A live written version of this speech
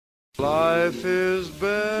Life is bare,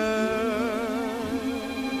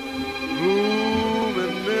 gloom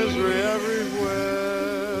and misery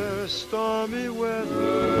everywhere, stormy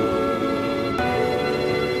weather.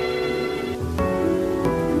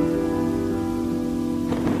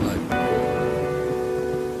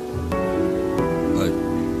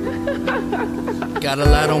 Got a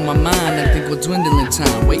lot on my mind, I think we're dwindling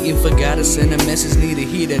time. Waiting for God to send a message, need to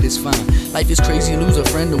hear that it's fine. Life is crazy, lose a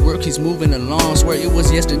friend to work, he's moving along. Swear it was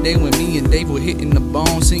yesterday when me and Dave were hitting the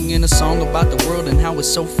bone, singing a song about the world and how it's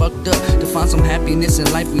so fucked up. To find some happiness in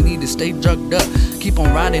life, we need to stay drugged up. Keep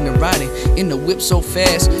on riding and riding, in the whip so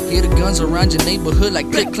fast. Hear the guns around your neighborhood like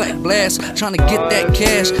click clack blast. Trying to get that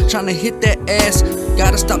cash, trying to hit that ass.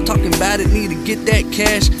 Gotta stop talking about it, need to get that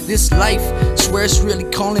cash. This life, swear it's really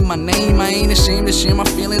calling my name. I ain't ashamed to share my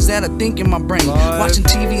feelings that I think in my brain. Watching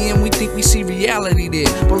TV and we think we see reality there,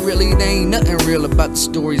 but really there ain't nothing real about the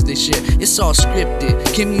stories they share. It's all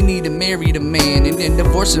scripted. Kim, you need to marry the man and then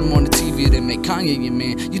divorce him on the TV to make Kanye your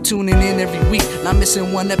man. You tuning in every week, not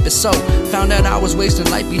missing one episode. Found out I was wasting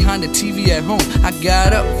life behind the TV at home. I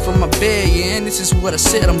got up from my bed, yeah, and this is what I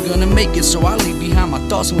said. I'm gonna make it, so I leave behind my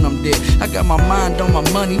thoughts when I'm dead. I got my mind on my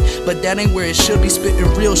money, but that ain't where it should be. Spitting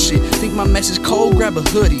real shit. Think my message cold? Grab a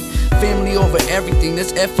hoodie. Family over everything,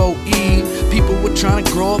 that's FOE. People were trying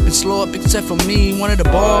to grow up and slow up except for me. Wanted the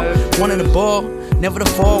ball, never to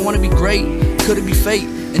fall. Wanna be great, could it be fate?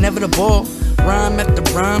 Inevitable. Rhyme after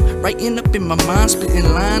rhyme, writing up in my mind,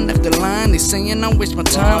 spitting line after line. They saying I waste my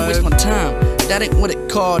time, waste my time. That ain't what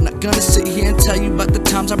it called. Not gonna sit here and tell you about the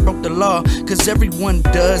times I broke the law, cause everyone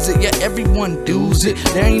does it, yeah, everyone does it.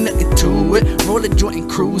 There ain't nothing to it, roll a joint and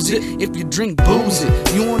cruise it. If you drink, booze it,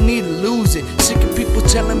 you won't need to lose it. Sick of people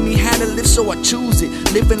telling me how to live, so I choose it.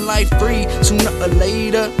 Living life free, sooner or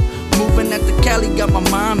later. Moving at the Cali, got my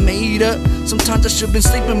mind made up. Sometimes I should've been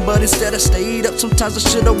sleeping, but instead I stayed up. Sometimes I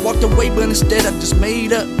should've walked away, but instead I just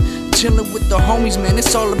made up. Chilling with the homies, man,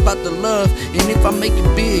 it's all about the love. And if I make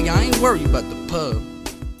it big, I ain't worried about the pub,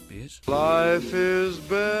 bitch. Life is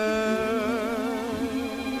bare,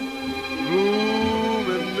 gloom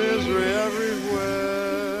and misery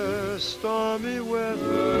everywhere, stormy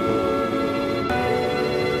weather.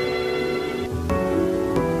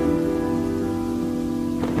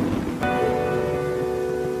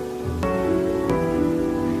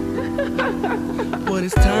 What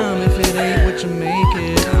is time if it ain't what you make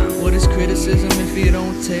it? What is criticism if you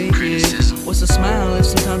don't take it? What's a smile if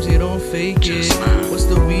sometimes you don't fake it? What's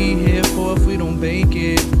the we here for if we don't bake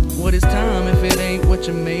it? What is time if it ain't what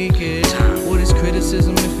you make it? What is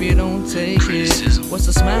criticism if you don't take it? What's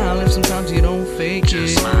a smile if sometimes you don't fake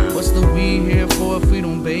it? What's the we here for if we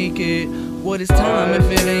don't bake it? What is time if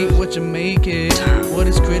it ain't what you make it? What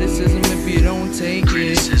is criticism if you don't take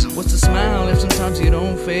it? What's a smile if sometimes you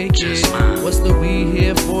don't fake it? What's the we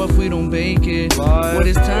here for if we don't bake it? What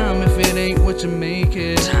is time if it ain't what you make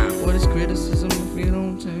it? What is criticism if you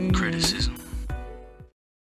don't take it?